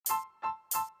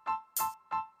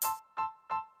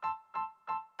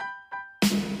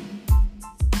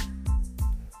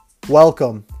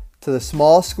Welcome to the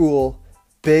Small School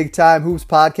Big Time Hoops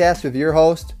podcast with your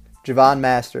host, Javon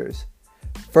Masters.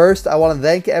 First, I want to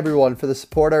thank everyone for the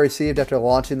support I received after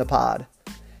launching the pod.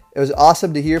 It was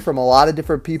awesome to hear from a lot of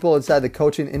different people inside the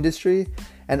coaching industry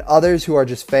and others who are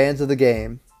just fans of the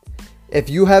game. If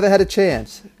you haven't had a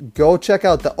chance, go check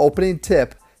out the opening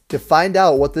tip to find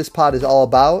out what this pod is all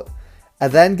about,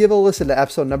 and then give a listen to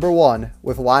episode number 1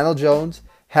 with Lionel Jones,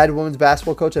 head women's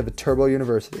basketball coach at Viterbo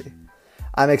University.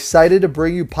 I'm excited to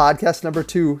bring you podcast number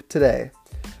 2 today.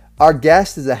 Our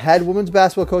guest is the head women's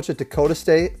basketball coach at Dakota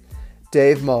State,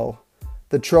 Dave Moe.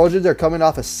 The Trojans are coming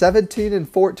off a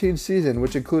 17-14 season,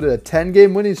 which included a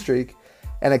 10-game winning streak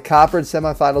and a conference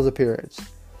semifinals appearance.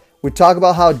 We talk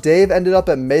about how Dave ended up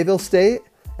at Mayville State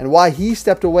and why he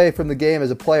stepped away from the game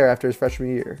as a player after his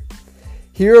freshman year.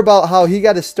 Hear about how he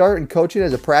got his start in coaching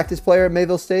as a practice player at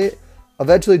Mayville State,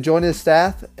 eventually joining his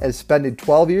staff and spending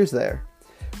 12 years there.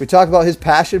 We talk about his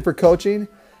passion for coaching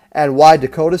and why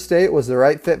Dakota State was the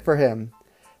right fit for him.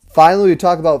 Finally, we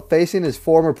talk about facing his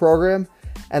former program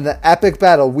and the epic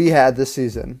battle we had this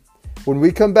season. When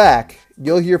we come back,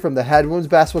 you'll hear from the head women's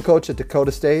basketball coach at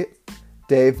Dakota State,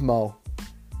 Dave Moe.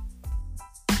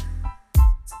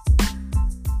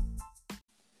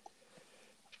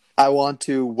 I want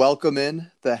to welcome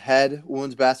in the head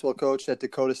women's basketball coach at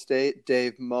Dakota State,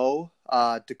 Dave Moe.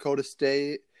 Dakota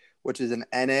State, which is an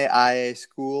NAIA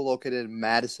school located in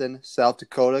Madison, South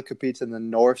Dakota, competes in the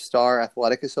North Star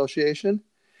Athletic Association.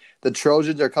 The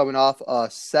Trojans are coming off a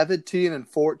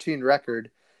 17-14 record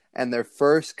and their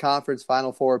first conference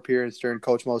Final Four appearance during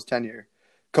Coach Moe's tenure.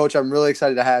 Coach, I'm really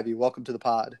excited to have you. Welcome to the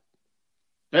pod.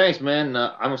 Thanks, man.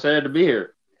 I'm excited to be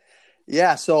here.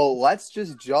 Yeah, so let's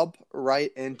just jump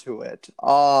right into it.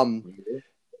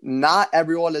 Not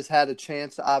everyone has had a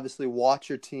chance to obviously watch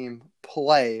your team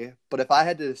play, but if I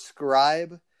had to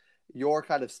describe your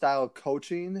kind of style of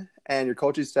coaching and your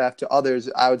coaching staff to others,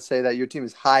 I would say that your team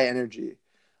is high energy.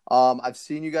 I've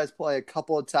seen you guys play a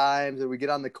couple of times, and we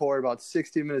get on the court about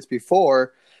 60 minutes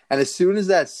before, and as soon as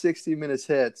that 60 minutes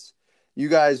hits, you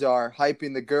guys are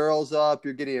hyping the girls up,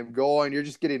 you're getting them going, you're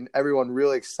just getting everyone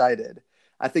really excited.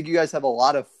 I think you guys have a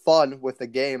lot of fun with the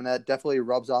game, and that definitely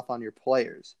rubs off on your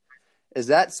players. Is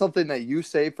that something that you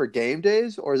save for game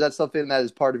days, or is that something that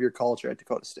is part of your culture at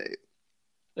Dakota State?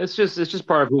 It's just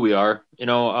part of who we are.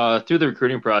 Through the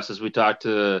recruiting process, we talk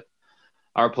to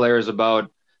our players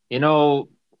about,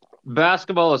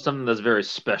 basketball is something that's very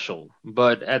special.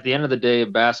 But at the end of the day,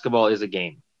 basketball is a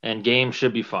game, and games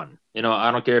should be fun.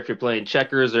 I don't care if you're playing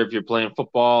checkers or if you're playing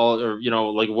football or,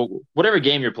 whatever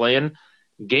game you're playing,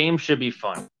 games should be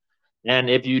fun. And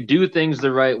if you do things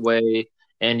the right way,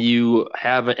 and you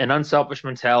have an unselfish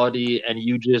mentality and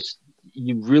you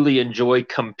really enjoy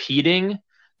competing,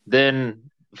 then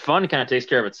fun kind of takes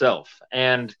care of itself.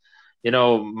 And,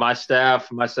 my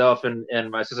staff, myself,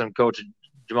 and my assistant coach,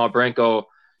 Jamal Branco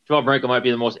might be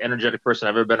the most energetic person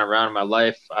I've ever been around in my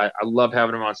life. I love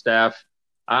having him on staff.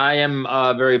 I am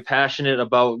very passionate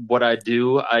about what I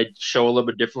do. I show a little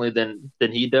bit differently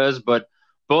than he does, but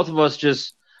both of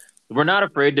us we're not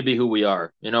afraid to be who we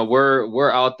are.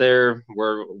 We're out there.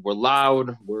 We're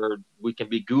loud. We can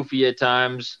be goofy at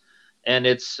times, and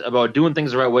it's about doing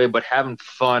things the right way, but having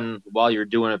fun while you're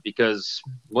doing it. Because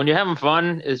when you're having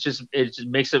fun, it just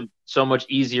makes it so much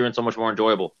easier and so much more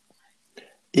enjoyable.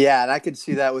 Yeah, and I can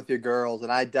see that with your girls,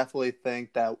 and I definitely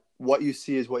think that what you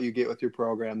see is what you get with your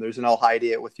program. There's no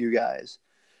hiding it with you guys.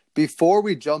 Before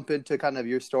we jump into kind of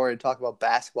your story and talk about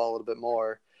basketball a little bit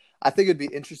more, I think it'd be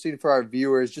interesting for our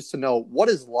viewers just to know, what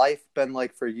has life been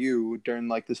like for you during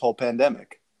this whole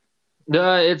pandemic?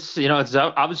 It's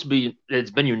obviously it's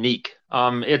been unique.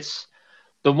 It's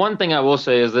the one thing I will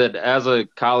say is that as a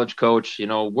college coach,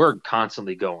 we're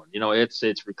constantly going.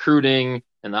 It's recruiting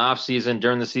in the off season,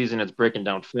 during the season, it's breaking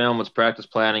down film, it's practice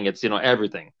planning, it's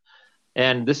everything.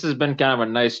 And this has been kind of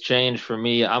a nice change for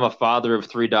me. I'm a father of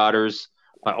 3 daughters.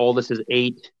 My oldest is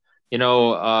 8.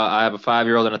 I have a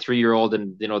 5-year-old and a 3-year-old,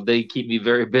 and, they keep me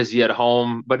very busy at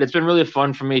home. But it's been really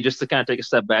fun for me just to kind of take a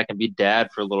step back and be dad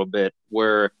for a little bit,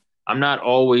 where I'm not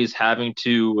always having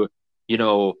to,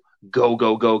 go.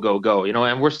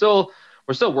 And we're still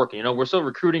working, we're still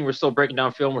recruiting, we're still breaking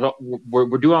down film,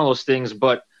 we're doing all those things.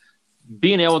 But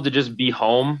being able to just be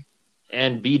home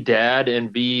and be dad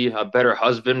and be a better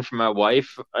husband for my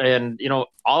wife and,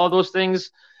 all of those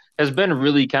things has been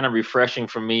really kind of refreshing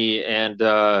for me. And,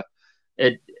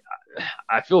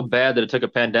 I feel bad that it took a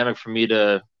pandemic for me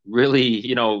to really,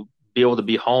 be able to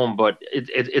be home, but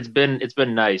it's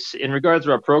been nice. In regards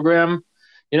to our program,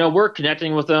 we're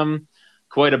connecting with them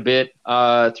quite a bit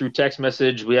through text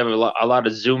message. We have a lot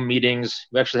of Zoom meetings.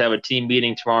 We actually have a team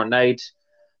meeting tomorrow night.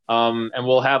 And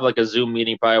we'll have like a Zoom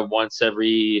meeting probably once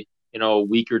every,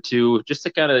 week or two, just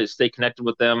to kind of stay connected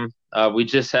with them. We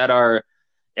just had our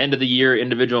end of the year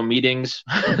individual meetings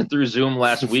through Zoom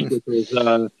last week, which was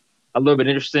a little bit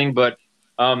interesting, but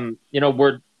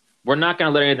we're not going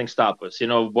to let anything stop us.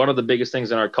 One of the biggest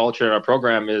things in our culture and our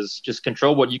program is just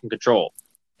control what you can control.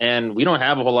 And we don't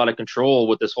have a whole lot of control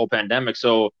with this whole pandemic.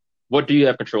 So what do you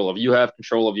have control of? You have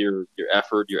control of your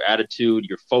effort, your attitude,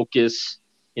 your focus,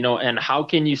 and how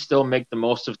can you still make the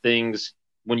most of things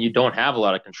when you don't have a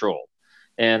lot of control?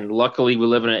 And luckily we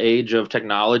live in an age of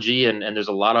technology, and there's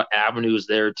a lot of avenues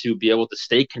there to be able to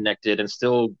stay connected and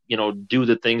still, do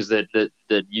the things that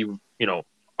you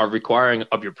are requiring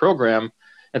of your program.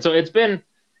 And so it's been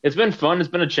fun. It's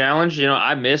been a challenge.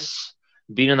 I miss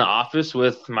being in the office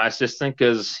with my assistant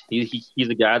because he's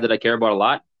a guy that I care about a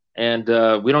lot. And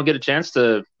we don't get a chance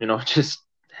to, just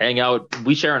hang out.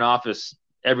 We share an office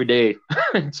every day.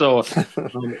 So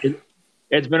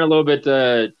it's been a little bit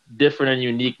different and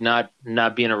unique not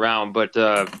being around. But,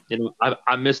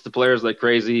 I miss the players like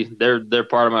crazy. They're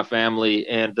part of my family,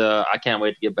 and I can't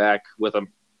wait to get back with them.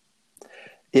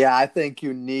 Yeah, I think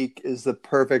unique is the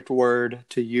perfect word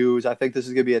to use. I think this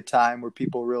is going to be a time where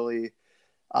people really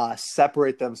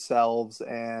separate themselves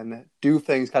and do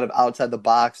things kind of outside the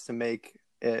box to make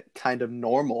it kind of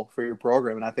normal for your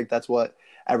program. And I think that's what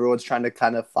everyone's trying to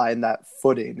kind of find that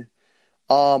footing.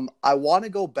 I want to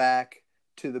go back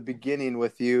to the beginning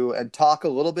with you and talk a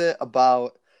little bit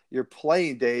about your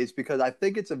playing days, because I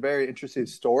think it's a very interesting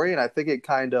story, and I think it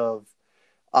kind of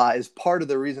is part of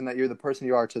the reason that you're the person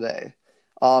you are today.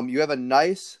 You have a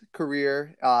nice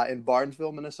career in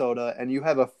Barnesville, Minnesota, and you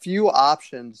have a few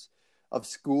options of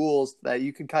schools that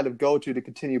you can kind of go to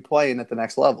continue playing at the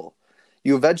next level.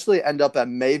 You eventually end up at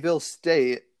Mayville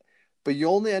State, but you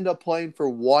only end up playing for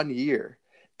 1 year.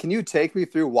 Can you take me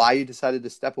through why you decided to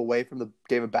step away from the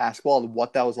game of basketball and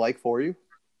what that was like for you?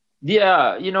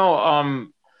 Yeah,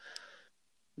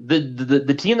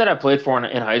 the team that I played for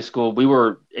in high school, we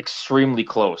were extremely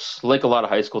close, like a lot of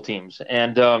high school teams.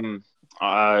 And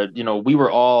we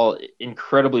were all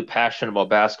incredibly passionate about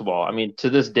basketball. I mean, to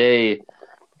this day,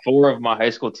 4 of my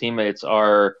high school teammates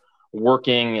are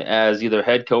working as either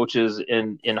head coaches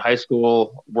in high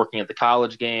school, working at the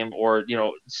college game, or,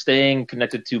 staying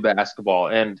connected to basketball.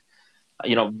 And,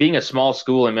 being a small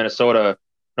school in Minnesota,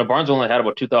 Barnesville only had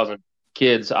about 2,000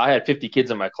 kids. I had 50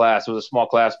 kids in my class. It was a small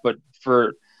class, but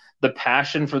for the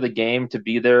passion for the game to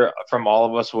be there from all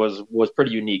of us was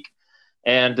pretty unique.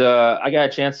 And I got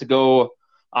a chance to go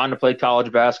on to play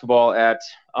college basketball at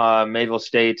Mayville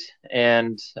State,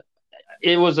 and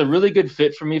it was a really good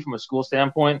fit for me from a school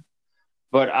standpoint.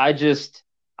 But I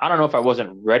don't know if I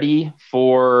wasn't ready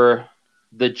for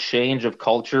the change of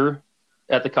culture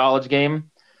at the college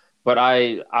game. But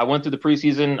I went through the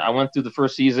preseason, I went through the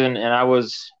first season, and I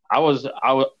was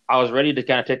ready to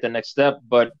kind of take the next step.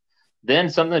 But then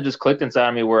something just clicked inside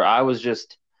of me where I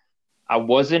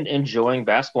wasn't enjoying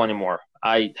basketball anymore.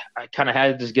 I kind of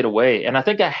had to just get away. And I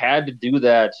think I had to do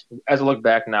that as I look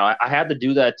back now. I had to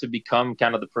do that to become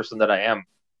kind of the person that I am.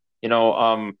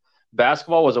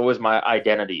 Basketball was always my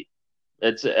identity.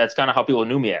 It's kind of how people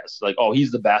knew me as, like, oh,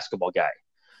 he's the basketball guy.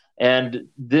 And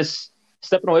this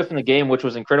stepping away from the game, which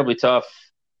was incredibly tough,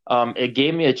 it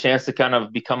gave me a chance to kind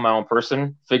of become my own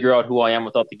person, figure out who I am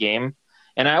without the game.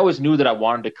 And I always knew that I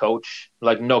wanted to coach,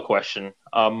 like, no question.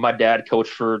 My dad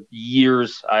coached for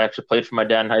years. I actually played for my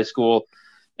dad in high school.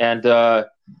 And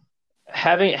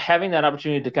having that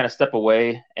opportunity to kind of step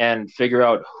away and figure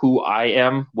out who I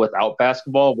am without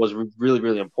basketball was really,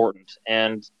 really important.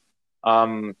 And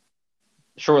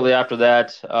shortly after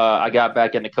that, I got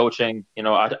back into coaching.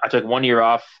 I took 1 year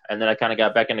off, and then I kind of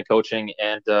got back into coaching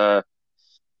and kind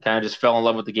of just fell in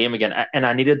love with the game again. And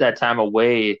I needed that time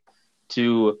away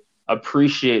to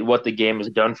appreciate what the game has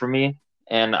done for me,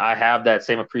 and I have that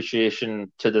same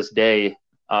appreciation to this day.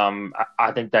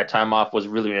 I think that time off was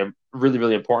really, really,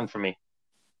 really important for me.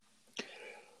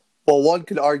 Well, one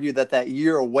could argue that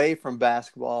year away from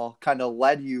basketball kind of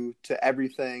led you to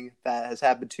everything that has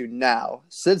happened to you now.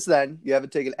 Since then, you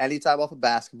haven't taken any time off of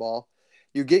basketball.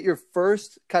 You get your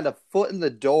first kind of foot in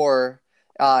the door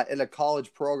in a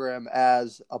college program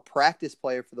as a practice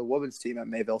player for the women's team at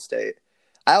Mayville State.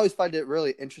 I always find it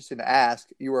really interesting to ask.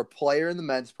 You were a player in the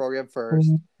men's program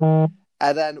first, and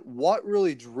then what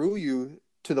really drew you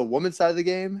to the women's side of the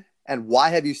game, and why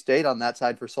have you stayed on that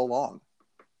side for so long?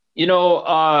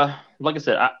 Like I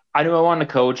said, I knew I wanted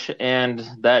to coach, and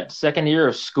that second year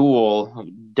of school,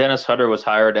 Dennis Hutter was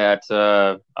hired at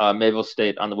Mayville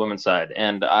State on the women's side,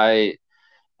 and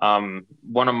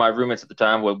one of my roommates at the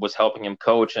time was helping him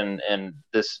coach, and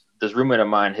this roommate of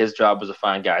mine, his job was to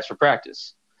find guys for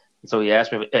practice. So he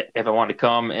asked me if I wanted to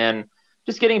come, and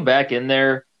just getting back in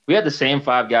there. We had the same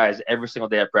five guys every single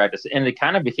day at practice, and it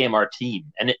kind of became our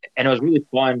team. And it was really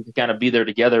fun to kind of be there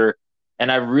together.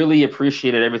 And I really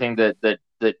appreciated everything that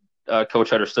Coach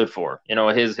Hutter stood for.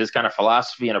 His kind of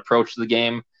philosophy and approach to the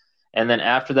game. And then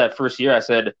after that first year, I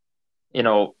said,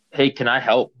 hey, can I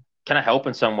help? Can I help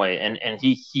in some way? And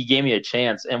he gave me a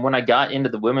chance. And when I got into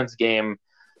the women's game,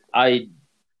 I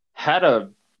had a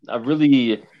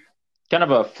really kind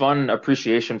of a fun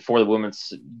appreciation for the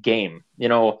women's game.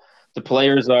 The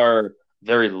players are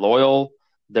very loyal.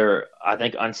 They're, I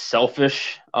think,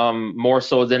 unselfish, more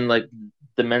so than like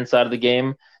the men's side of the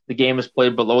game. The game is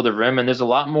played below the rim, and there's a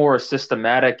lot more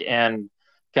systematic and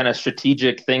kind of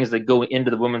strategic things that go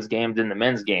into the women's game than the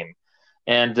men's game.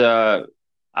 And I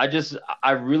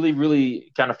really,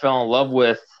 really kind of fell in love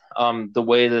with the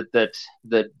way that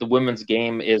the women's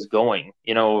game is going.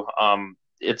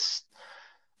 It's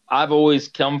I've always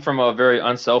come from a very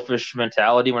unselfish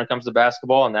mentality when it comes to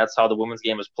basketball, and that's how the women's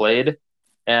game is played.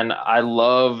 And I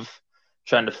love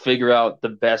trying to figure out the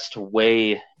best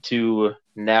way to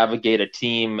navigate a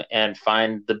team and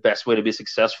find the best way to be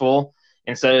successful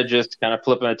instead of just kind of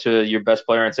flipping it to your best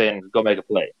player and saying, go make a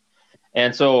play.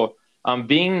 And so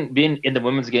being in the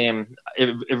women's game,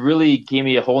 it really gave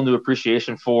me a whole new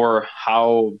appreciation for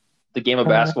how the game of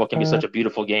basketball can be such a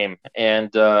beautiful game.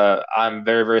 And I'm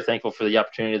very, very thankful for the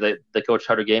opportunity that Coach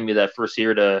Hutter gave me that first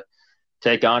year to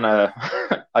take on a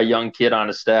a young kid on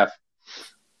his staff.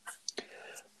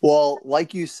 Well,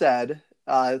 like you said,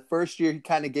 first year he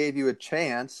kind of gave you a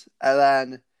chance, and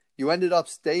then you ended up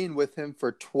staying with him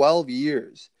for 12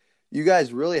 years. You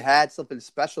guys really had something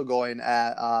special going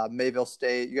at Mayville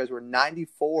State. You guys were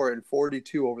 94 and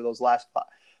 42 over those last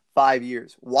 5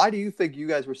 years. Why do you think you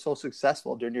guys were so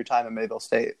successful during your time at Mayville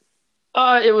State?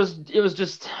 It was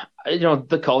just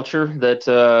the culture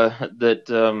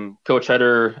that Coach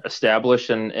Hutter established,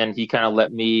 and he kind of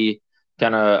let me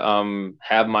kind of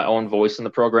have my own voice in the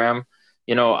program.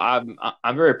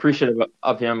 I'm very appreciative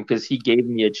of him because he gave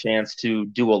me a chance to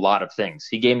do a lot of things.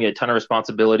 He gave me a ton of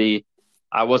responsibility.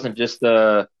 I wasn't just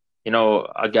a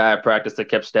guy at practice that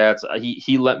kept stats.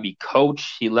 He let me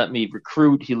coach. He let me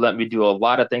recruit. He let me do a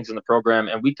lot of things in the program.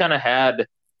 And we kind of had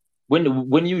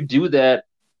when you do that,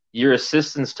 your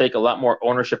assistants take a lot more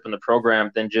ownership in the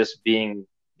program than just being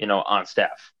on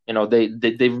staff.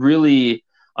 They really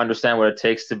understand what it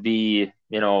takes to be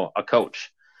a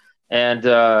coach.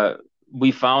 And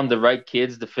we found the right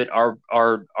kids to fit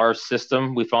our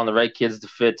system. We found the right kids to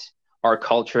fit our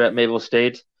culture at Mayville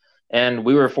State. And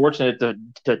we were fortunate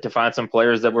to find some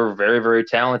players that were very, very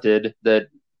talented that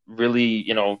really,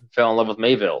 fell in love with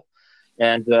Mayville.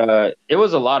 And it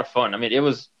was a lot of fun. I mean, it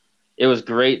was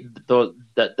great.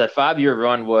 That 5 year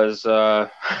run was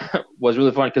was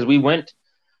really fun because we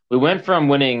went from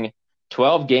winning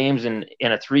 12 games in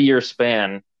a 3 year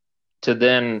span to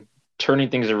then turning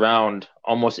things around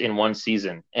almost in one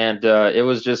season. And it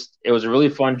was a really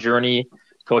fun journey.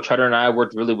 Coach Hutter and I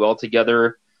worked really well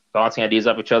together, bouncing ideas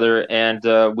off each other, and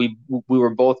we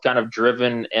were both kind of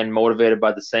driven and motivated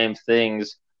by the same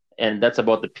things, and that's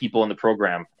about the people in the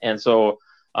program. And so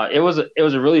it was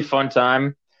a really fun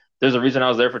time. There's a reason I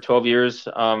was there for 12 years.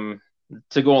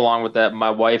 To go along with that,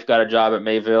 my wife got a job at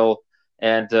Mayville,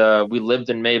 and we lived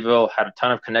in Mayville, had a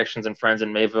ton of connections and friends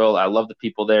in Mayville. I love the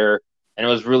people there, and it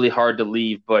was really hard to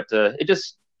leave, but it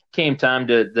just came time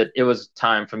that it was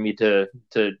time for me to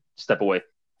step away.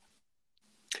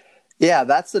 Yeah,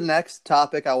 that's the next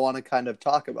topic I want to kind of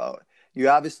talk about. You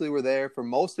obviously were there for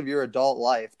most of your adult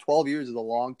life. 12 years is a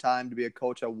long time to be a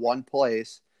coach at one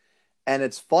place. And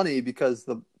it's funny because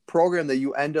the program that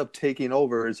you end up taking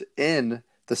over is in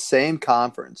the same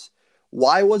conference.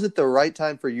 Why was it the right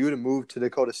time for you to move to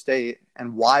Dakota State,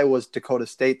 and why was Dakota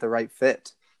State the right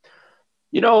fit?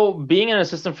 Being an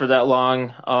assistant for that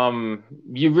long,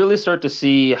 you really start to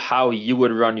see how you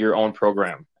would run your own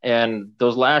program. And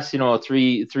those last,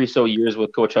 three so years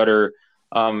with Coach Hutter,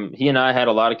 he and I had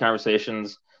a lot of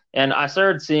conversations, and I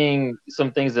started seeing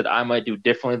some things that I might do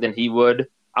differently than he would.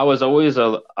 I was always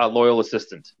a loyal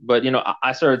assistant, but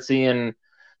I started seeing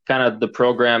kind of the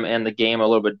program and the game a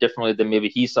little bit differently than maybe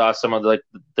he saw some of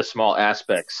the small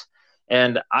aspects.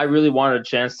 And I really wanted a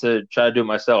chance to try to do it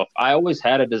myself. I always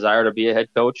had a desire to be a head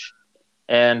coach,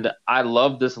 and I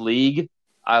love this league.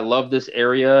 I love this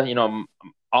area.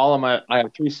 I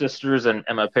have three sisters and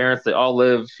my parents, they all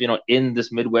live, in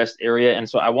this Midwest area. And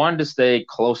so I wanted to stay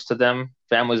close to them.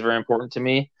 Family is very important to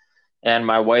me. And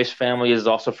my wife's family is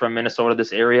also from Minnesota,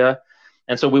 this area.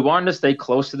 And so we wanted to stay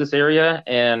close to this area.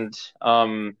 And I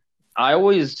don't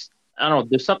know,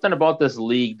 there's something about this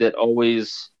league that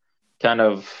always kind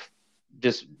of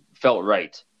just felt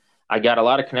right. I got a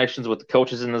lot of connections with the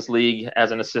coaches in this league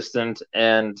as an assistant.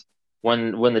 And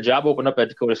when the job opened up at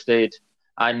Dakota State,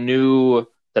 I knew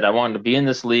that I wanted to be in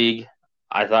this league.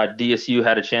 I thought DSU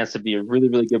had a chance to be a really,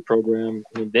 really good program.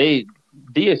 I mean,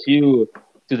 DSU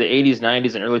through the 80s,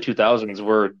 90s, and early 2000s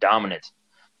were dominant.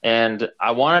 And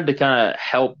I wanted to kind of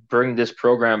help bring this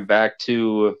program back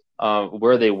to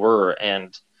where they were.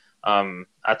 And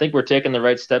I think we're taking the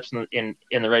right steps in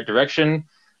the right direction.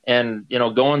 And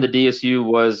going to DSU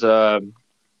was a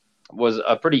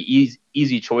pretty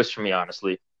easy choice for me,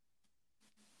 honestly.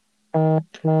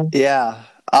 Yeah.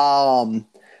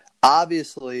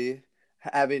 Obviously,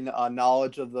 having a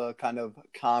knowledge of the kind of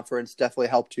conference definitely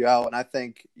helped you out, and I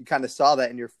think you kind of saw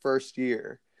that in your first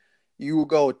year. You will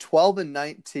go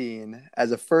 12-19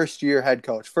 as a first-year head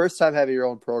coach, first time having your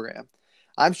own program.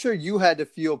 I'm sure you had to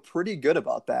feel pretty good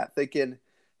about that, thinking,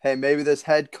 hey, maybe this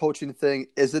head coaching thing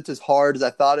isn't as hard as I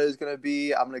thought it was going to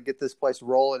be. I'm going to get this place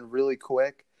rolling really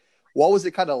quick. What was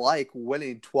it kind of like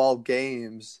winning 12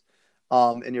 games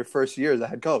in your first year as a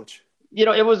head coach?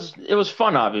 It was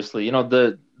fun, obviously.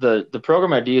 The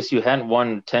program at DSU hadn't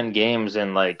won 10 games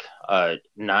in like a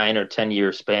 9 or 10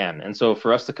 year span. And so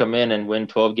for us to come in and win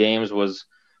 12 games was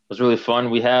really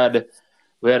fun. We had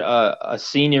a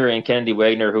senior in Kennedy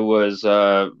Wagner who was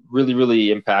really, really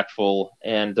impactful,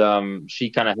 and she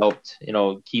kind of helped,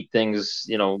 keep things,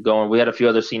 going. We had a few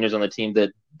other seniors on the team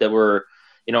that were,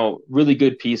 really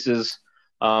good pieces.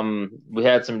 We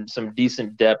had some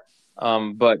decent depth,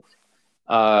 but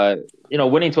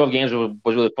winning 12 games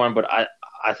was really fun. But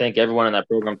I think everyone in that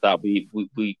program thought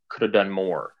we could have done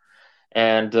more,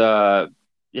 and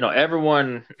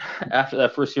everyone after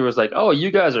that first year was like, "Oh,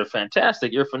 you guys are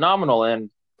fantastic. You're phenomenal."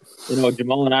 And,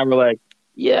 Jamal and I were like,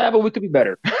 "Yeah, but we could be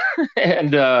better."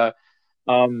 And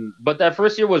but that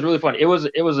first year was really fun. It was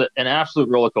an absolute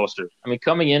roller coaster. I mean,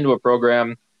 coming into a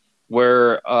program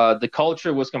where the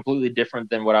culture was completely different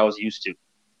than what I was used to.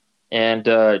 And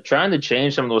trying to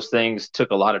change some of those things took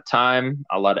a lot of time,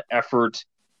 a lot of effort,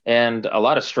 and a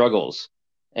lot of struggles.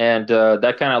 And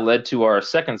that kind of led to our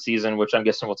second season, which I'm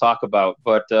guessing we'll talk about.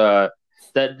 But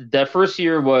that first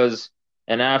year was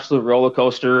an absolute roller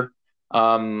coaster.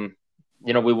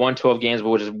 We won 12 games,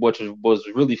 which was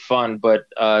really fun. But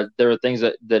there are things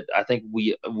that I think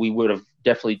we would have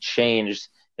definitely changed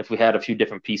if we had a few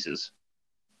different pieces.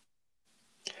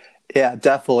 Yeah,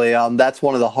 definitely. That's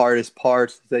one of the hardest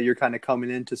parts, that you're kind of coming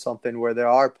into something where there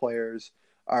are players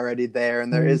already there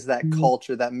and there is that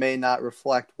culture that may not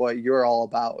reflect what you're all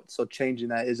about. So changing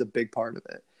that is a big part of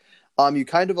it. You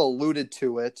kind of alluded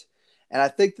to it, and I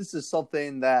think this is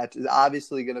something that is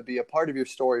obviously going to be a part of your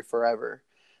story forever.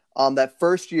 That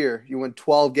first year, you win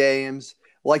 12 games.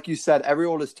 Like you said,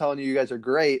 everyone is telling you guys are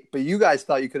great, but you guys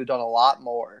thought you could have done a lot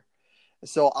more.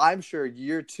 So I'm sure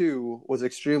year two was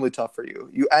extremely tough for you.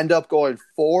 You end up going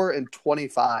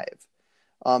 4-25.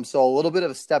 So a little bit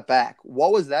of a step back.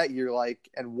 What was that year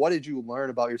like, and what did you learn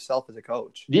about yourself as a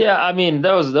coach? Yeah, I mean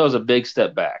that was a big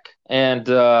step back, and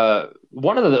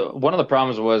one of the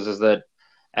problems is that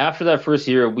after that first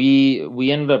year,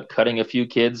 we ended up cutting a few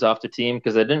kids off the team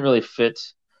because they didn't really fit,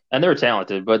 and they were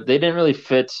talented, but they didn't really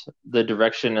fit the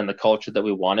direction and the culture that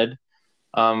we wanted.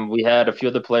 We had a few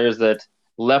other players that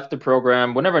left the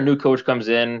program. Whenever a new coach comes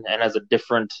in and has a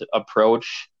different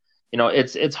approach,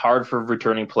 it's hard for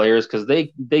returning players because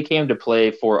they came to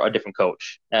play for a different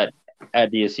coach at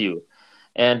DSU,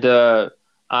 and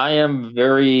I am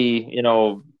very,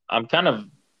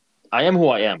 I am who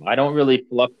I am. I don't really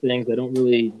fluff things. I don't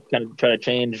really kind of try to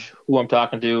change who I'm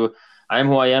talking to. I am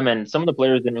who I am, and some of the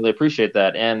players didn't really appreciate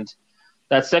that. And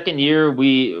that second year,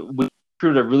 we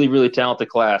recruited a really, really talented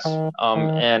class,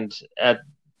 and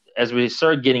as we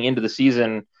started getting into the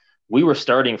season, we were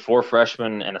starting 4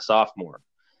 freshmen and a sophomore.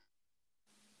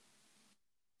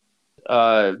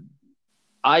 I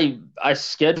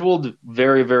scheduled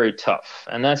very, very tough,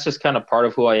 and that's just kind of part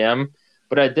of who I am.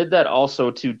 But I did that also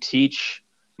to teach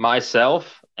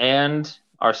myself and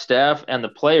our staff and the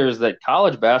players that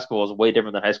college basketball is way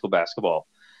different than high school basketball.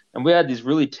 And we had these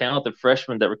really talented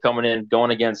freshmen that were coming in,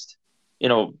 going against,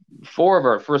 4 of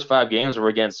our first 5 games were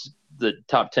against the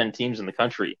top 10 teams in the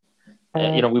country.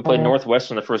 And, we played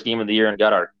Northwestern the first game of the year and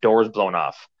got our doors blown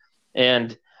off.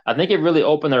 And I think it really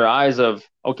opened their eyes of,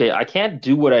 okay, I can't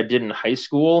do what I did in high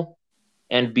school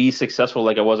and be successful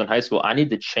like I was in high school. I need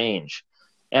to change.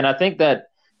 And I think that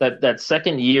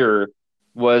second year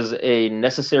was a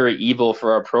necessary evil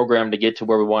for our program to get to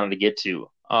where we wanted to get to.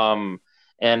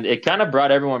 And it kind of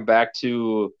brought everyone back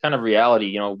to kind of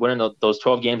reality. Winning those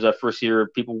 12 games that first year,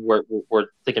 people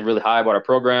were thinking really high about our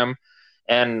program.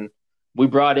 And we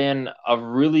brought in a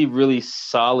really, really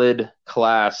solid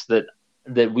class that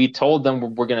that we told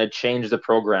them we're going to change the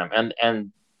program,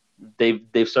 and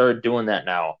they've started doing that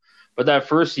now. But that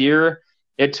first year,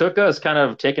 it took us kind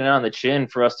of taking it on the chin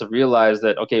for us to realize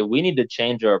that, okay, we need to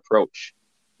change our approach.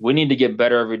 We need to get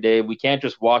better every day. We can't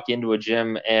just walk into a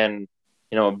gym and,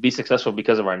 be successful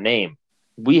because of our name.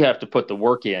 We have to put the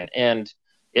work in. And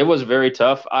it was very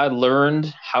tough. I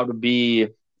learned how to be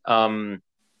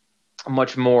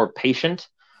much more patient.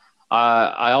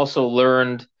 I also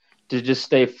learned to just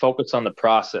stay focused on the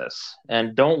process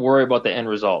and don't worry about the end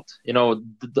result.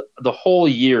 The whole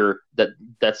year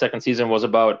that second season was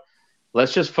about,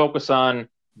 let's just focus on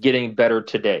getting better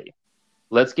today.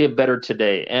 Let's get better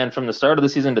today. And from the start of the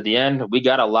season to the end, we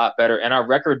got a lot better, and our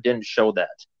record didn't show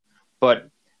that. But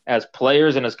as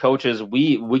players and as coaches,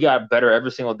 we got better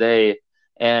every single day,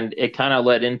 and it kind of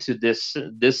led into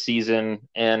this season,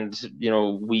 and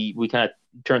we kind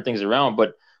of turned things around.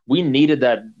 But we needed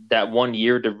that 1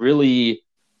 year to really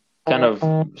kind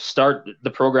of start the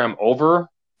program over,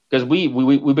 because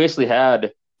we basically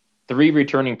had 3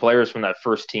 returning players from that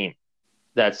first team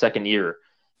that second year,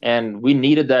 and we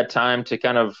needed that time to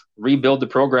kind of rebuild the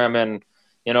program. And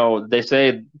they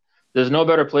say there's no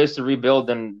better place to rebuild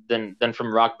than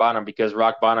from rock bottom, because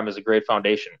rock bottom is a great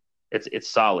foundation. It's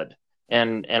solid,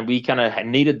 and we kind of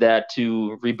needed that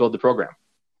to rebuild the program.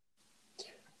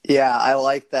 Yeah, I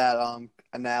like that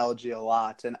analogy a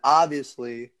lot. And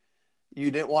obviously,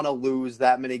 you didn't want to lose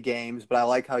that many games, but I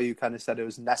like how you kind of said it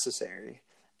was necessary.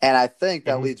 And I think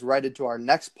that leads right into our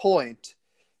next point,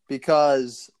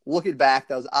 because looking back,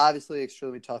 that was obviously an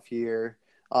extremely tough year.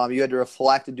 You had to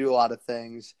reflect and do a lot of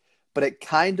things, but it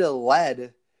kind of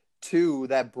led to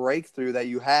that breakthrough that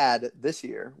you had this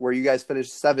year, where you guys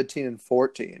finished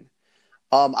 17-14.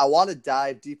 I want to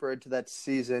dive deeper into that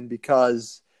season,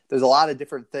 because there's a lot of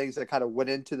different things that kind of went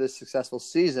into this successful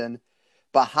season.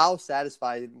 But how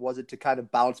satisfying was it to kind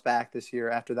of bounce back this year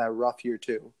after that rough year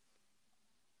too?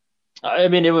 I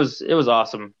mean, it was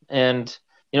awesome, and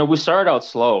we started out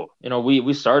slow.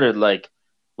 We started like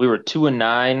we were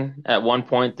 2-9 at one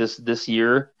point this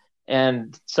year,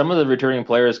 and some of the returning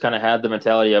players kind of had the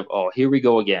mentality of, oh, here we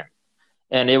go again.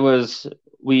 And it was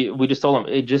we just told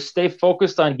them, hey, just stay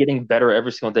focused on getting better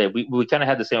every single day. We kind of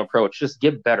had the same approach, just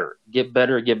get better, get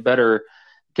better, get better,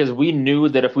 because we knew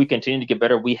that if we continued to get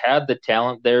better, we had the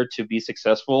talent there to be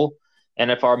successful,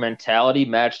 and if our mentality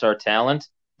matched our talent,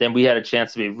 then we had a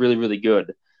chance to be really, really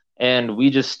good. And we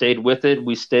just stayed with it.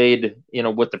 We stayed,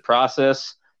 with the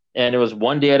process, and it was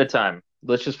one day at a time.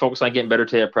 Let's just focus on getting better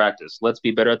today at practice. Let's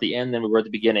be better at the end than we were at the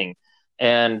beginning.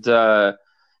 And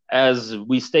as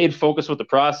we stayed focused with the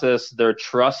process, their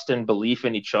trust and belief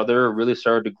in each other really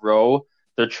started to grow.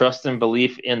 Their trust and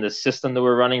belief in the system that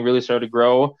we're running really started to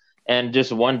grow. And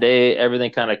just one day,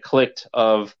 everything kind of clicked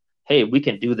of, hey, we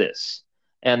can do this.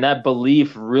 And that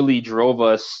belief really drove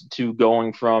us to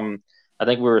going from, I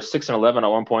think we were 6-11 at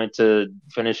one point, to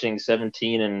finishing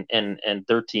 17 and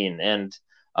 13. And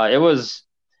it was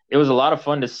a lot of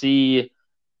fun to see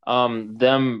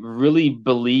them really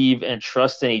believe and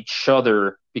trust in each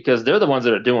other, because they're the ones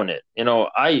that are doing it.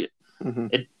 We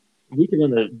can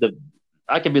win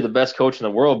I can be the best coach in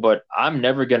the world, but I'm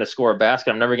never going to score a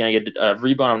basket. I'm never going to get a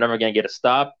rebound. I'm never going to get a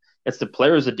stop. It's the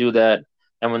players that do that.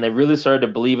 And when they really started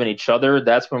to believe in each other,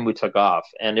 that's when we took off.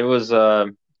 And it was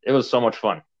so much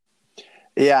fun.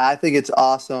 Yeah, I think it's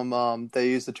awesome. They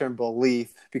use the term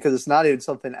belief, because it's not even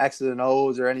something X's and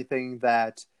O's or anything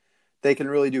that they can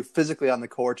really do physically on the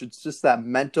court. It's just that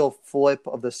mental flip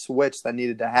of the switch that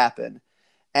needed to happen.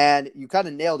 And you kind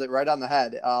of nailed it right on the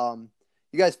head.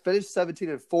 You guys finished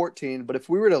 17-14, but if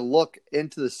we were to look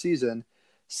into the season,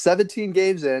 17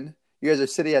 games in, you guys are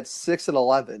sitting at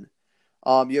 6-11.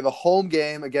 You have a home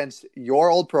game against your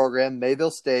old program,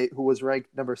 Mayville State, who was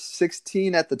ranked number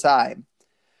 16 at the time.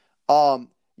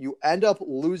 You end up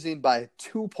losing by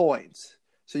 2 points.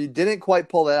 So you didn't quite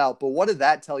pull that out. But what did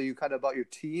that tell you kind of about your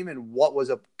team and what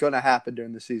was going to happen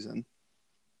during the season?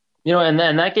 And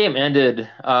then that game ended.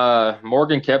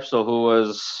 Morgan Kepsel, who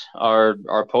was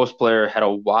our post player, had a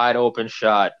wide open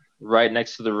shot right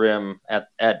next to the rim at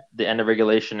the end of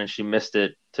regulation, and she missed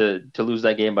it to lose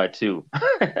that game by 2.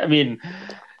 I mean,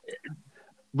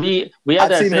 we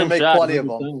had that same shot. Plenty of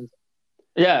them.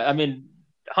 Yeah, I mean,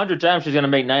 100 times she's going to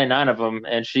make 99 of them,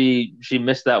 and she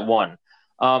missed that one.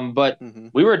 But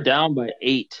we were down by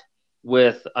 8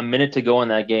 with a minute to go in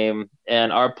that game,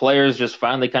 and our players just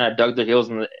finally kind of dug their heels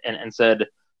and said,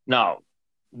 no,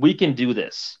 we can do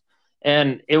this.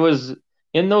 And it was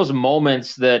in those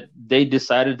moments that they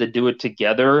decided to do it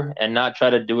together and not try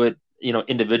to do it,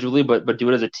 individually, but do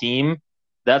it as a team.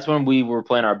 That's when we were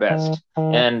playing our best.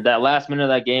 And that last minute of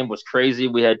that game was crazy.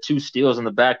 We had 2 steals in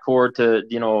the backcourt to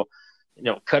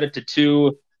cut it to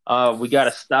two. We got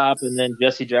to stop, and then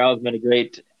Jesse Giles made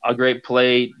a great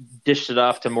play, dished it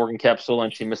off to Morgan Capsule,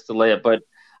 and she missed the layup. But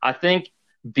I think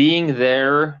being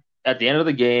there at the end of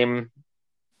the game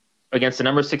against the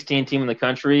number 16 team in the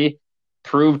country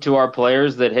proved to our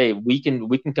players that hey, we can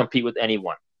compete with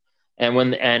anyone. And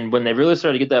when they really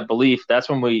started to get that belief, that's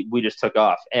when we just took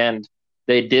off. And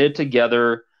they did it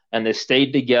together, and they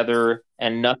stayed together,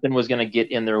 and nothing was going to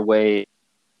get in their way.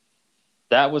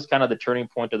 That was kind of the turning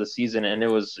point of the season, and it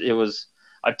was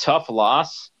a tough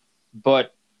loss,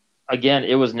 but again,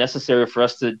 it was necessary for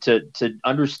us to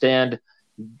understand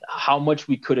how much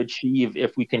we could achieve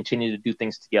if we continue to do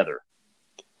things together.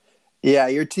 Yeah,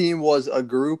 your team was a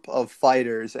group of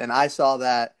fighters, and I saw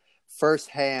that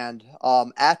firsthand.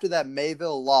 After that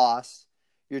Mayville loss,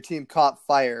 your team caught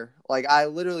fire. Like, I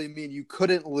literally mean you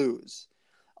couldn't lose.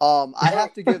 I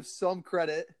have to give some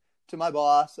credit to my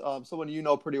boss, someone you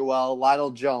know pretty well,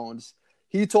 Lionel Jones.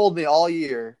 He told me all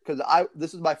year, because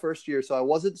this is my first year, so I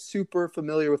wasn't super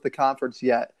familiar with the conference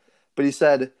yet. But he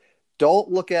said,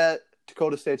 don't look at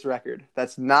Dakota State's record.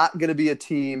 That's not going to be a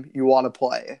team you want to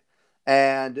play.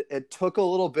 And it took a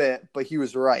little bit, but he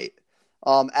was right.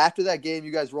 After that game,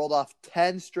 you guys rolled off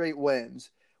 10 straight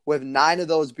wins, with 9 of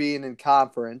those being in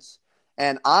conference.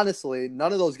 And honestly,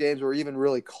 none of those games were even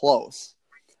really close.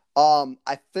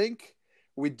 I think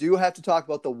we do have to talk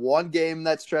about the one game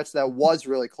that stretch that was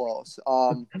really close.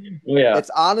 Yeah. It's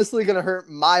honestly going to hurt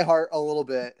my heart a little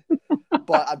bit,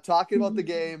 but I'm talking about the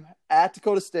game at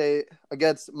Dakota State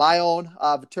against my own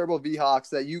Viterbo V-Hawks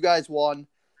that you guys won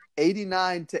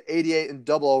 89-88 in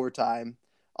double overtime.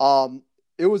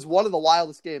 It was one of the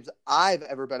wildest games I've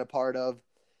ever been a part of,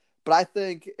 but I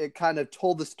think it kind of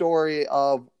told the story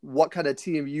of what kind of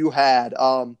team you had.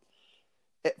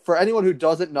 For anyone who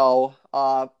doesn't know,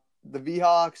 the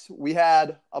V-Hawks, we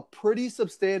had a pretty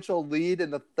substantial lead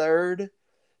in the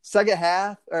second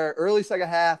half, or early second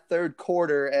half, third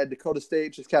quarter, and Dakota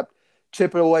State just kept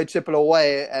chipping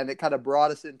away, and it kind of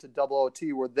brought us into double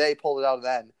OT where they pulled it out of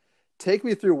the end. Take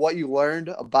me through what you learned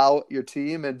about your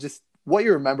team and just what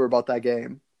you remember about that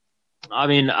game. I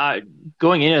mean,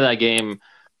 going into that game,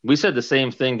 we said the same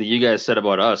thing that you guys said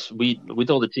about us. We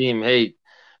told the team, hey,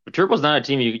 Viterbo's not a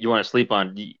team you want to sleep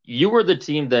on. You were the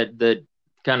team that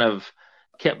kind of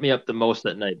kept me up the most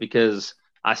that night because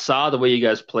I saw the way you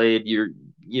guys played. Your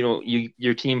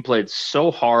team played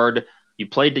so hard. You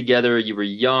played together. You were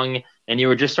young, and you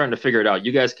were just starting to figure it out.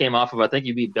 You guys came off of, I think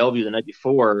you beat Bellevue the night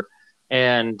before,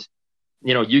 and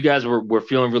you guys were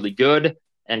feeling really good.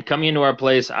 And coming into our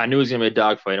place, I knew it was going to be a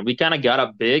dogfight. And we kind of got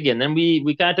up big, and then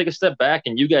we kind of took a step back,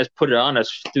 and you guys put it on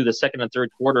us through the second and third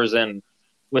quarters. And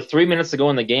with 3 minutes to go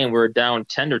in the game, we were down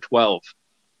 10 or 12.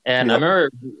 And Yep. I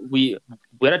remember we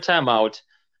had a timeout,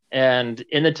 and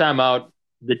in the timeout,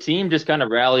 the team just kind of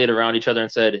rallied around each other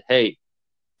and said, hey,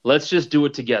 let's just do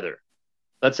it together.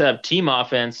 Let's have team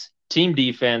offense, team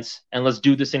defense, and let's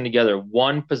do this thing together,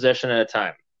 one possession at a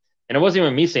time. And it wasn't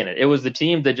even me saying it. It was the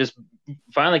team that just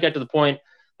finally got to the point,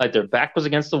 like their back was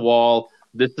against the wall.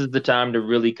 This is the time to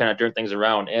really kind of turn things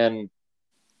around. And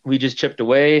we just chipped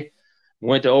away,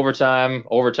 went to overtime.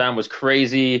 Overtime was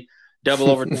crazy, double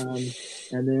overtime.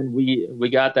 And then we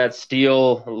got that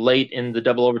steal late in the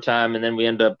double overtime, and then we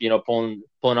end up,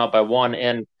 pulling out by one.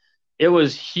 And it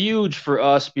was huge for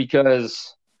us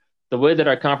because the way that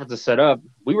our conference is set up,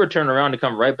 we were turning around to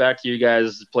come right back to you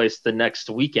guys' place the next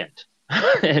weekend.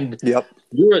 And Yep.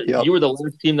 you were the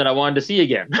last team that I wanted to see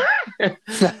again.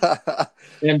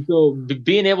 And so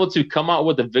being able to come out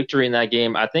with a victory in that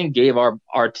game, I think gave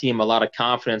our team a lot of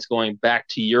confidence going back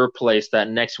to your place that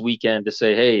next weekend to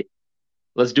say, hey,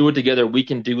 let's do it together. We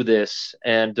can do this.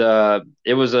 And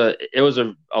it was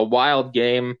a wild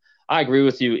game. I agree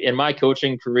with you. In my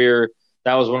coaching career,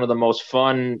 that was one of the most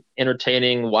fun,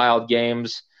 entertaining, wild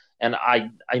games. And I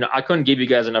couldn't give you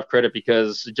guys enough credit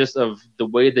because just of the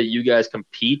way that you guys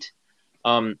compete.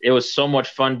 It was so much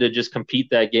fun to just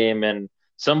compete that game, and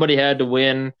somebody had to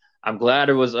win. I'm glad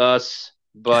it was us,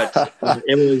 but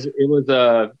it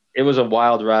was a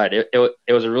wild ride.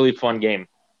 It was a really fun game.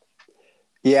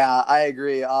 Yeah, I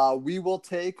agree. We will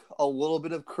take a little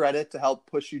bit of credit to help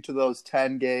push you to that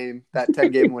 10 game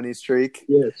winning streak.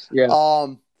 Yes. Yeah.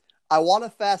 I want to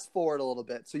fast forward a little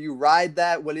bit. So you ride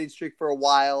that winning streak for a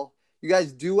while. You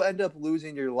guys do end up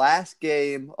losing your last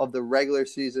game of the regular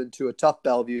season to a tough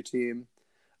Bellevue team.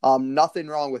 Nothing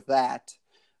wrong with that.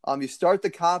 You start the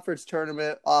conference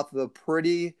tournament off of a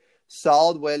pretty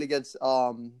solid win against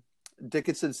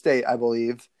Dickinson State, I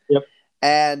believe. Yep.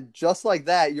 And just like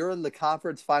that, you're in the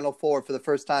conference Final Four for the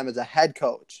first time as a head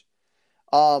coach.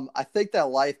 I think that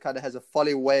life kind of has a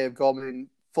funny way of going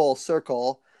full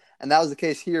circle. and that was the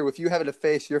case here with you having to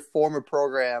face your former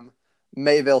program,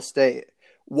 Mayville State.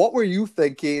 What were you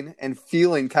thinking and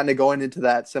feeling kind of going into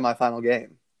that semifinal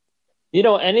game?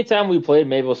 Anytime we played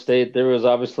Mayville State, there was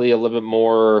obviously a little bit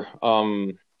more,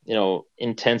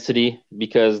 intensity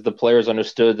because the players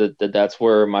understood that that's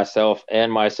where myself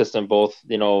and my assistant both,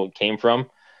 came from.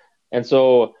 And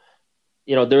so,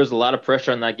 there was a lot of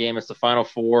pressure on that game. It's the Final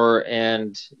Four,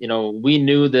 and we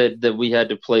knew that we had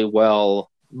to play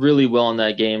well, really well in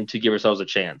that game to give ourselves a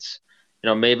chance.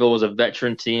 Mayville was a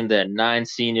veteran team that had 9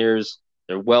 seniors.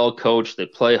 They're well coached. They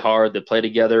play hard. They play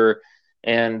together,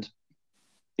 and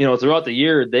throughout the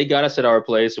year they got us at our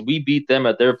place. We beat them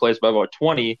at their place by about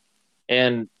 20,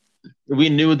 and we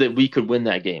knew that we could win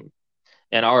that game.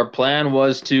 And our plan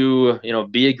was to,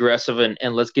 be aggressive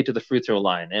and let's get to the free throw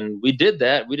line. And we did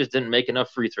that. We just didn't make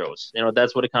enough free throws.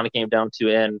 That's what it kind of came down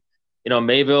to. And,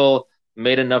 Mayville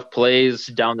made enough plays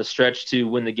down the stretch to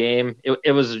win the game.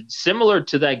 It was similar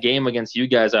to that game against you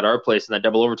guys at our place in that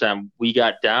double overtime. We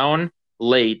got down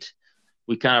late.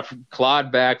 We kind of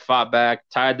clawed back, fought back,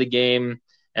 tied the game.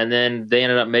 And then they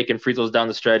ended up making free throws down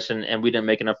the stretch, and we didn't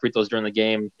make enough free throws during the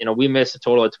game. We missed a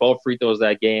total of 12 free throws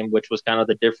that game, which was kind of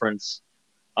the difference.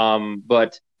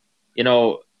 But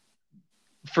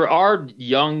for our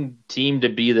young team to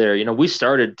be there, we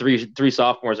started three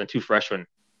sophomores and 2 freshmen.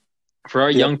 For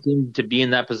our young team to be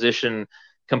in that position,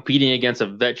 competing against a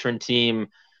veteran team,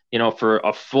 for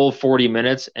a full 40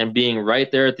 minutes and being right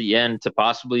there at the end to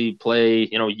possibly play,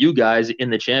 you guys in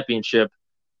the championship,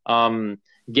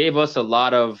 gave us a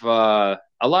lot of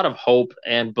hope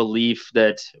and belief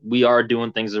that we are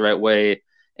doing things the right way.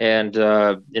 And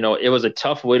it was a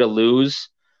tough way to lose,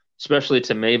 especially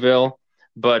to Mayville.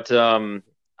 But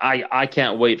I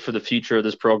can't wait for the future of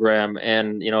this program,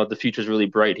 and the future is really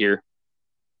bright here.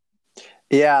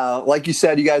 Yeah, like you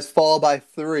said, you guys fall by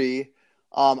 3.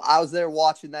 I was there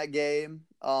watching that game.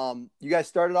 You guys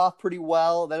started off pretty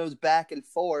well, then it was back and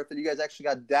forth, and you guys actually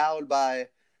got down by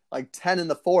like 10 in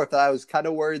the fourth. I was kind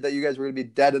of worried that you guys were going to be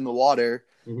dead in the water.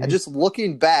 Mm-hmm. And just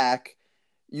looking back,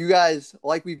 you guys,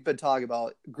 like we've been talking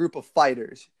about, group of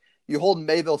fighters. You hold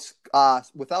Mayville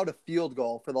without a field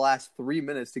goal for the last 3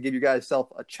 minutes to give you guys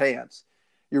self a chance.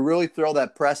 You really throw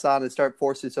that press on and start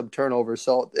forcing some turnovers.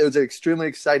 So it was an extremely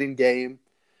exciting game.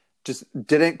 Just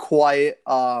didn't quite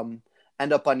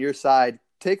end up on your side.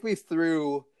 Take me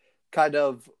through kind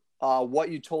of what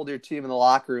you told your team in the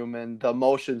locker room and the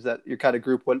emotions that your kind of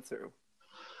group went through.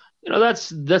 That's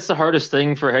the hardest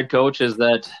thing for a head coach is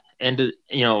that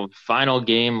final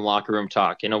game locker room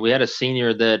talk. We had a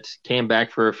senior that came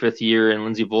back for her 5th year in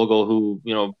Lindsay Vogel who,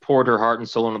 poured her heart and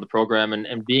soul into the program,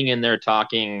 and being in there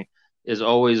talking is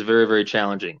always very, very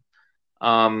challenging.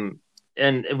 And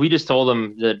we just told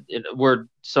them that we're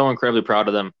so incredibly proud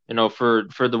of them,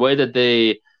 for the way that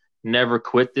they never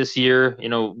quit this year.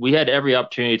 We had every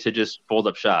opportunity to just fold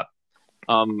up shop.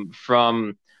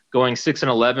 From going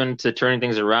 6-11 to turning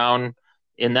things around,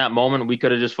 in that moment, we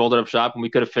could have just folded up shop and we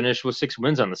could have finished with 6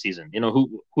 wins on the season.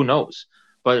 Who knows?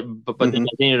 But mm-hmm. They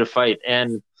continue to fight,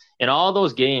 and in all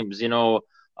those games,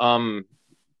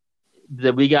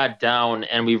 that we got down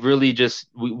and we really just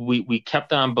we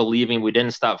kept on believing. We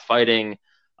didn't stop fighting.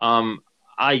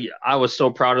 I was so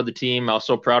proud of the team. I was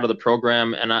so proud of the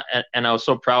program, and I was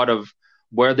so proud of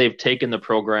where they've taken the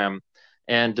program.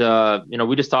 And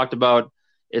we just talked about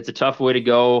it's a tough way to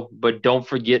go, but don't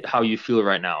forget how you feel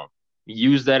right now.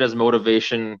 Use that as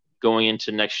motivation going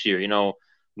into next year.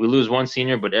 We lose one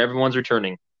senior, but everyone's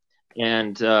returning,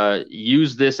 and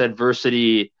use this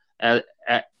adversity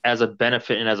as a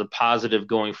benefit and as a positive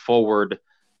going forward.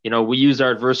 We used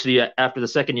our adversity after the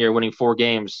second year, winning 4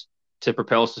 games to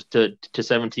propel us to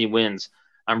 17 wins.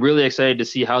 I'm really excited to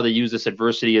see how they use this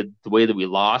adversity the way that we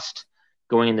lost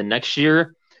going into next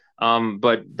year.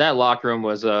 But that locker room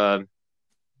was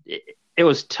it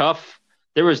was tough.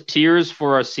 There was tears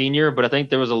for our senior, but I think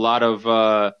there was a lot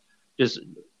of just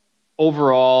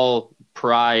overall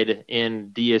pride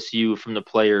in DSU from the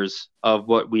players of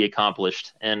what we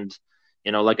accomplished. And,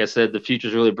 like I said, the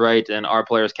future's really bright and our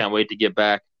players can't wait to get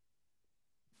back.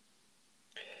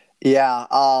 Yeah.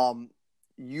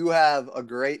 You have a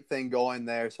great thing going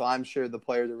there. So I'm sure the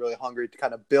players are really hungry to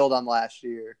kind of build on last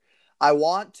year. I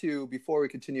want to, before we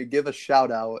continue, give a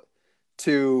shout out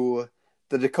to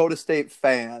the Dakota State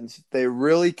fans. They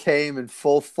really came in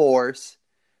full force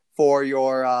for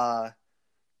your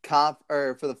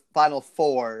for the Final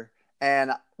Four,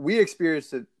 and we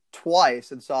experienced it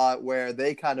twice and saw it where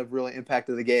they kind of really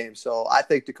impacted the game. So I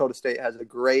think Dakota State has a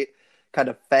great kind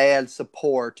of fan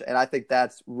support, and I think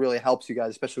that's really helps you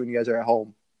guys, especially when you guys are at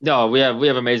home. No, we have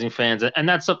amazing fans, and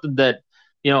that's something that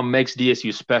makes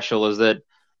DSU special is that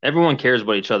everyone cares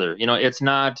about each other. It's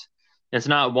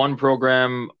not one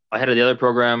program ahead of the other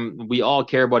program. We all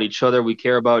care about each other. We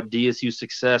care about DSU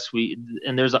success.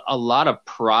 And there's a lot of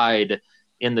pride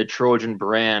in the Trojan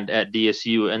brand at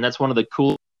DSU, and that's one of the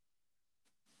cool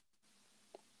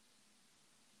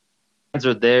fans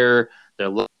are there.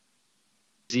 They're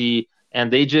lazy,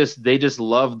 and they just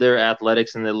love their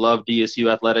athletics and they love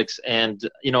DSU athletics. And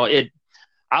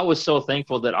I was so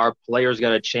thankful that our players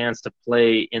got a chance to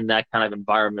play in that kind of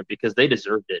environment because they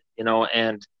deserved it.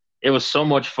 And it was so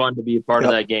much fun to be a part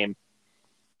of Yep. that game.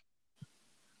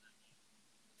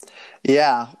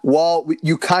 Yeah, well,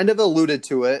 you kind of alluded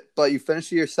to it, but you finished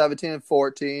the year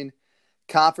 17-14,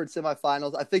 conference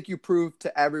semifinals. I think you proved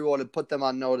to everyone and put them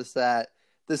on notice that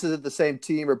this isn't the same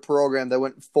team or program that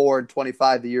went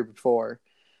 4-25 the year before.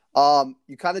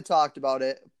 You kind of talked about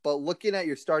it, but looking at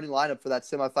your starting lineup for that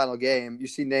semifinal game, you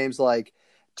see names like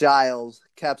Giles,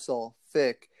 Kepsel,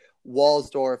 Fick,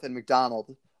 Walsdorf, and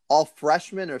McDonald, all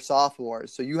freshmen or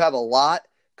sophomores. So you have a lot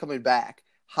coming back.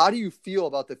 How do you feel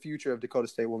about the future of Dakota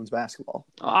State women's basketball?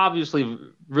 Obviously,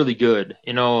 really good.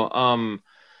 I'm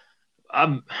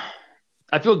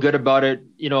I feel good about it.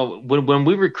 When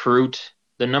we recruit,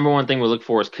 the number one thing we look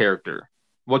for is character.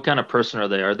 What kind of person are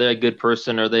they? Are they a good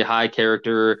person? Are they high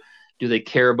character? Do they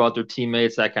care about their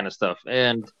teammates? That kind of stuff.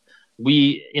 And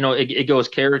it goes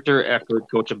character, effort,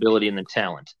 coachability, and then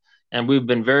talent. And we've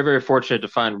been very, very fortunate to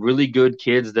find really good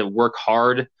kids that work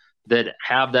hard, that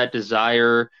have that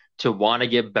desire to want to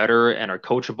get better and are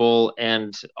coachable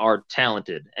and are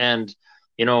talented. And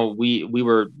we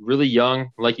were really young,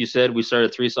 like you said. We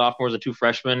started 3 sophomores and 2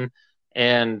 freshmen,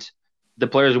 and the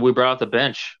players that we brought off the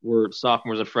bench were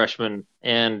sophomores and freshmen.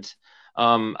 And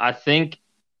I think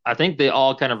they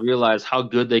all kind of realize how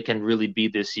good they can really be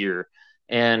this year.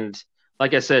 And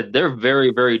like I said, they're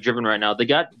very, very driven right now. They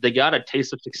got a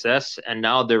taste of success, and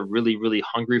now they're really, really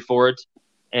hungry for it.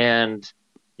 And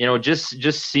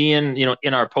just seeing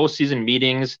in our postseason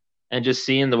meetings and just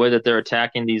seeing the way that they're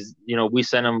attacking these, we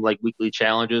send them like weekly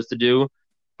challenges to do,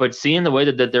 but seeing the way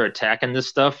that they're attacking this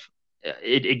stuff,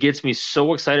 it gets me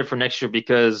so excited for next year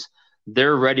because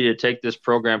they're ready to take this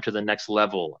program to the next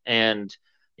level. And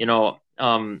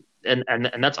and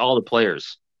that's all the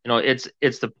players.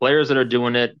 It's the players that are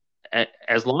doing it.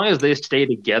 As long as they stay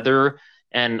together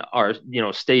and are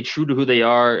stay true to who they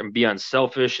are and be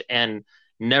unselfish and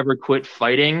never quit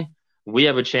fighting, we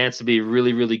have a chance to be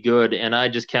really, really good. And I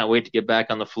just can't wait to get back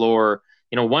on the floor.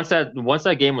 Once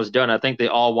that game was done, I think they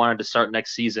all wanted to start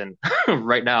next season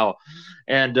right now.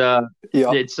 And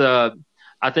Yep. it's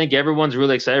I think everyone's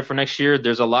really excited for next year.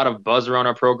 There's a lot of buzz around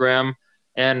our program,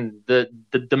 and the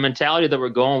mentality that we're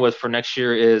going with for next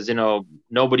year is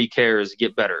nobody cares,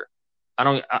 get better.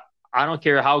 I don't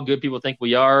care how good people think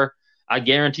we are. I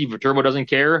guarantee Viterbo doesn't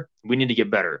care. We need to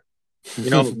get better.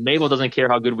 Mabel doesn't care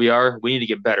how good we are. We need to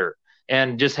get better.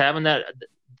 And just having that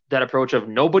approach of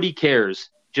nobody cares,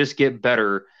 just get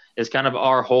better is kind of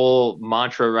our whole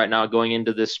mantra right now going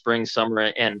into this spring, summer,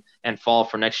 and fall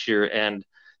for next year. And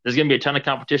there's going to be a ton of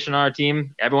competition on our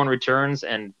team. Everyone returns,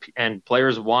 and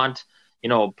players want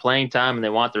playing time, and they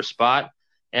want their spot.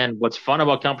 And what's fun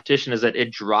about competition is that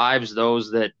it drives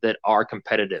those that are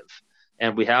competitive.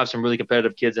 And we have some really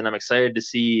competitive kids, and I'm excited to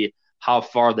see how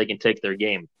far they can take their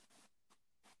game.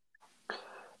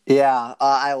 Yeah,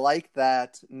 I like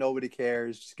that. Nobody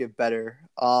cares. Just get better.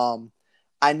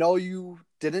 I know you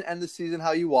didn't end the season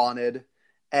how you wanted,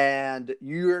 and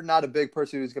you're not a big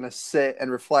person who's going to sit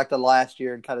and reflect on last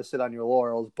year and kind of sit on your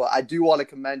laurels. But I do want to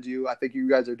commend you. I think you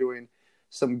guys are doing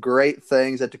some great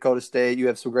things at Dakota State. You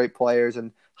have some great players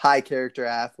and high character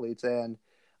athletes, and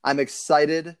I'm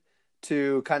excited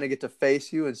to kind of get to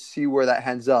face you and see where that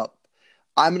ends up.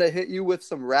 I'm going to hit you with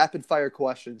some rapid fire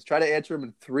questions. Try to answer them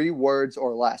in 3 words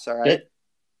or less, all right?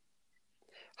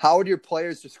 How would your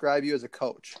players describe you as a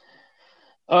coach?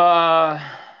 I'd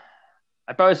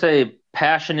probably say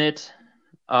passionate,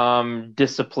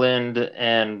 disciplined,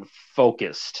 and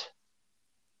focused.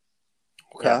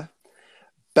 Okay. Yeah.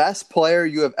 Best player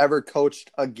you have ever coached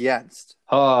against?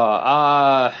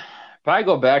 Probably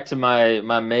go back to my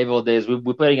Mayville days.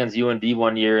 We played against UND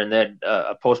one year, and then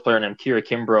a post player named Kira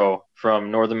Kimbrough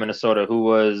from northern Minnesota, who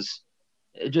was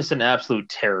just an absolute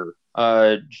terror.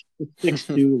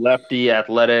 6'2", lefty,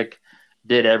 athletic,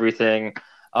 did everything.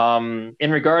 In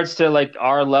regards to like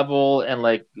our level and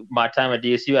like my time at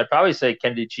DSU, I'd probably say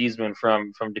Kennedy Cheeseman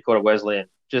from Dakota Wesleyan.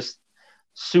 Just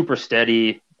super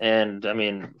steady and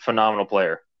phenomenal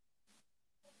player.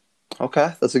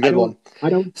 Okay, that's a good one. I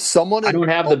don't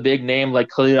have the big name like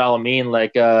Khalid Al-Amin,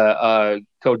 like Coach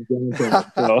Johnson.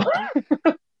 So.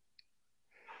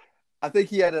 I think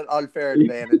he had an unfair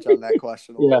advantage on that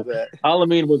question a Yeah, little bit.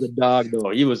 Alameen was a dog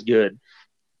though. He was good.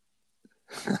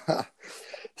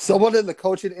 Someone in the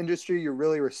coaching industry you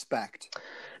really respect.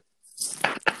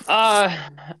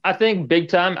 I think big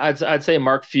time. I'd say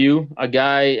Mark Few, a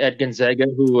guy at Gonzaga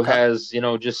who Okay. has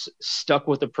just stuck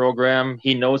with the program.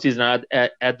 He knows he's not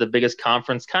at the biggest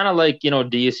conference, kind of like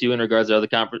DSU in regards to other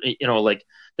conference, like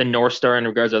the North Star in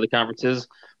regards to other conferences.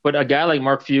 But a guy like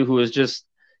Mark Few who has just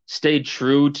stayed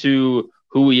true to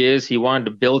who he is. He wanted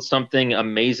to build something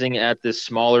amazing at this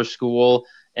smaller school,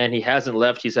 and he hasn't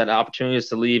left. He's had opportunities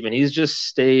to leave, and he's just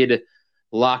stayed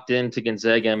locked into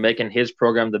Gonzaga and making his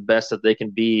program the best that they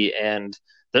can be. And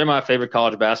they're my favorite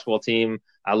college basketball team.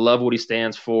 I love what he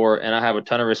stands for, and I have a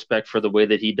ton of respect for the way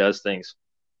that he does things.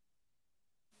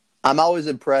 I'm always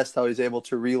impressed how he's able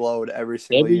to reload every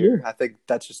single Every year. year. I think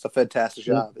that's just a fantastic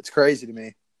job. It's crazy to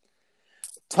me.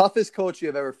 Toughest coach you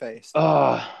have ever faced?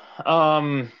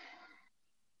 I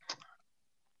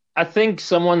think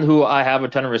someone who I have a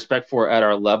ton of respect for at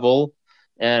our level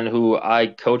and who I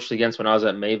coached against when I was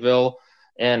at Mayville,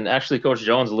 and actually Coach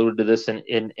Jones alluded to this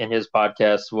in his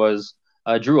podcast, was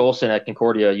Drew Olson at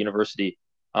Concordia University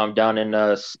down in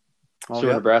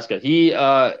Seward, Nebraska. He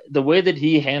the way that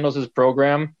he handles his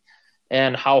program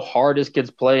and how hard his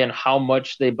kids play and how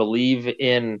much they believe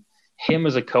in him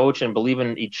as a coach and believe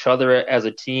in each other as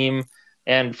a team.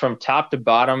 And from top to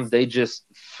bottom, they just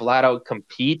flat out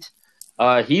compete.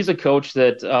 He's a coach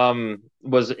that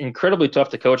was incredibly tough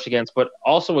to coach against, but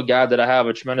also a guy that I have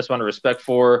a tremendous amount of respect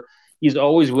for. He's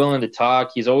always willing to talk.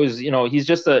 He's always,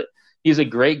 he's a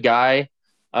great guy.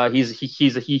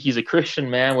 He's a Christian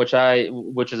man, which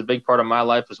is a big part of my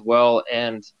life as well.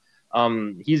 And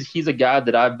he's a guy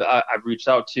that I've reached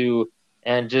out to,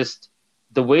 and just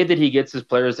the way that he gets his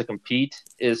players to compete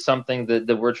is something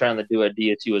that we're trying to do at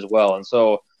DSU as well. And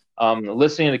so,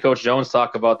 listening to Coach Jones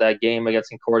talk about that game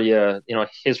against Concordia,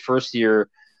 his first year,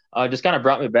 just kind of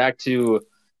brought me back to,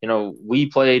 we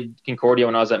played Concordia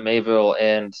when I was at Mayville,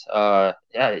 and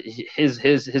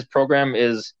his program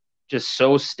is just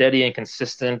so steady and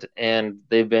consistent, and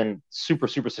they've been super,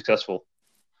 super successful.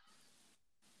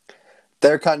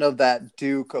 They're kind of that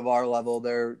Duke of our level.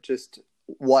 They're just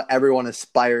what everyone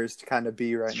aspires to kind of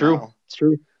be right now. It's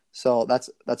true. So that's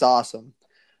awesome.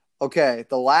 Okay,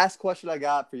 the last question I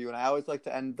got for you, and I always like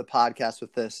to end the podcast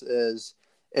with this, is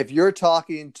if you're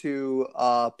talking to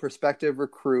a prospective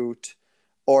recruit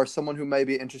or someone who may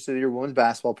be interested in your women's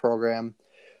basketball program,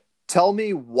 tell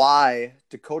me why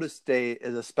Dakota State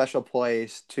is a special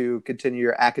place to continue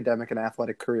your academic and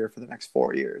athletic career for the next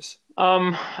 4 years.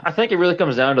 I think it really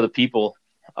comes down to the people.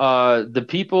 The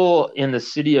people in the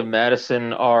city of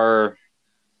Madison are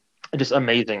just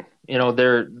amazing.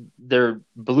 They're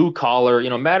blue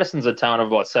collar. Madison's a town of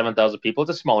about 7,000 people.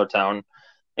 It's a smaller town,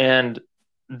 and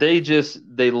they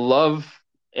love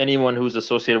anyone who's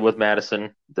associated with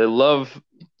Madison. They love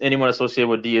anyone associated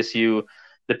with DSU.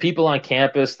 The people on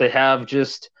campus, they have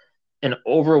just an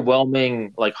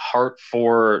overwhelming heart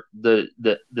for the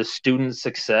student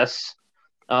success.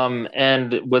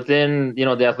 And within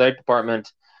the athletic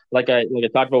department, like I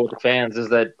talked about with the fans, is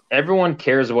that everyone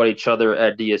cares about each other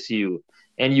at DSU,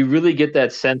 and you really get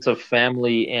that sense of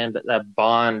family and that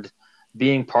bond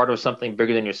being part of something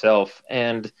bigger than yourself.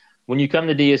 And when you come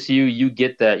to DSU, you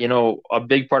get that. A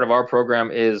big part of our program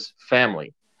is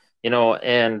family.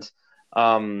 And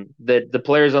that the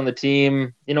players on the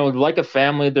team, like a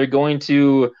family, they're going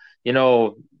to,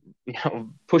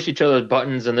 push each other's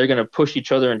buttons, and they're going to push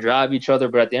each other and drive each other.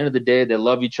 But at the end of the day, they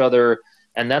love each other.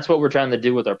 And that's what we're trying to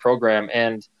do with our program.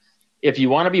 And if you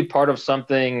want to be part of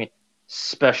something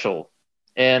special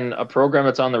and a program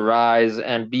that's on the rise,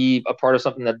 and be a part of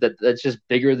something that's just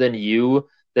bigger than you,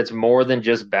 that's more than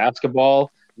just basketball,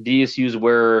 DSU is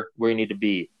where you need to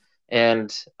be.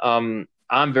 And I'm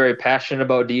very passionate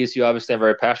about DSU. Obviously, I'm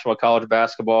very passionate about college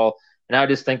basketball. And I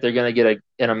just think they're going to get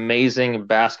an amazing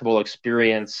basketball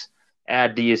experience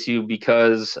at DSU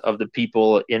because of the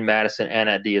people in Madison and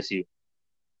at DSU.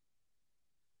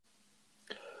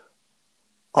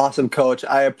 Awesome, Coach.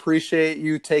 I appreciate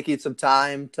you taking some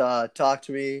time to talk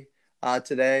to me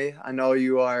today. I know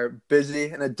you are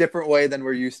busy in a different way than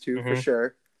we're used to, for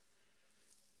sure.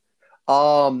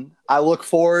 I look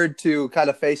forward to kind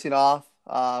of facing off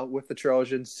with the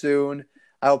Trojans soon.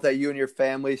 I hope that you and your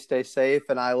family stay safe,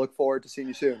 and I look forward to seeing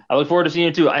you soon. I look forward to seeing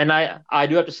you too. And I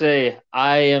do have to say,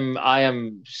 I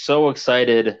am so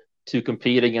excited to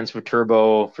compete against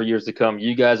Viterbo for years to come.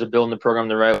 You guys are building the program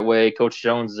the right way. Coach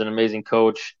Jones is an amazing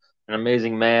coach, an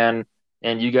amazing man,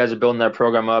 and you guys are building that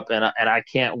program up. And I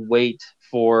can't wait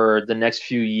for the next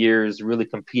few years really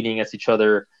competing against each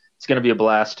other. It's going to be a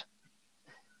blast.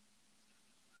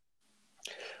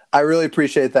 I really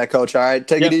appreciate that, Coach. All right,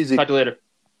 take it easy. Talk to you later.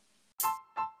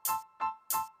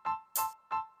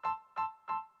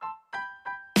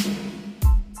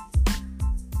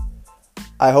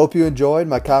 I hope you enjoyed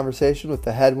my conversation with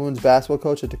the head women's basketball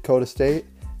coach at Dakota State,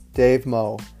 Dave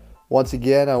Moe. Once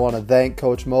again, I want to thank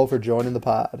Coach Moe for joining the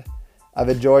pod. I've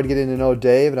enjoyed getting to know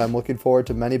Dave, and I'm looking forward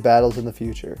to many battles in the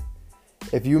future.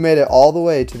 If you made it all the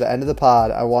way to the end of the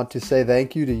pod, I want to say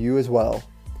thank you to you as well.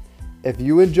 If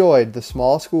you enjoyed the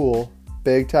Small School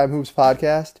Big Time Hoops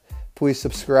podcast, please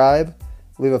subscribe,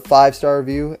 leave a 5-star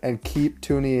review, and keep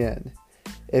tuning in.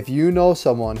 If you know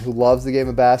someone who loves the game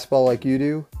of basketball like you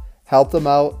do, help them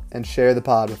out and share the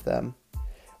pod with them.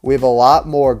 We have a lot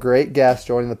more great guests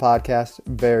joining the podcast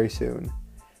very soon.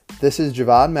 This is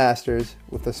Javon Masters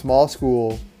with the Small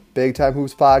School Big Time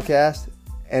Hoops podcast,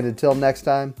 and until next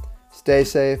time, stay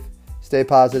safe, stay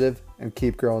positive, and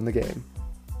keep growing the game.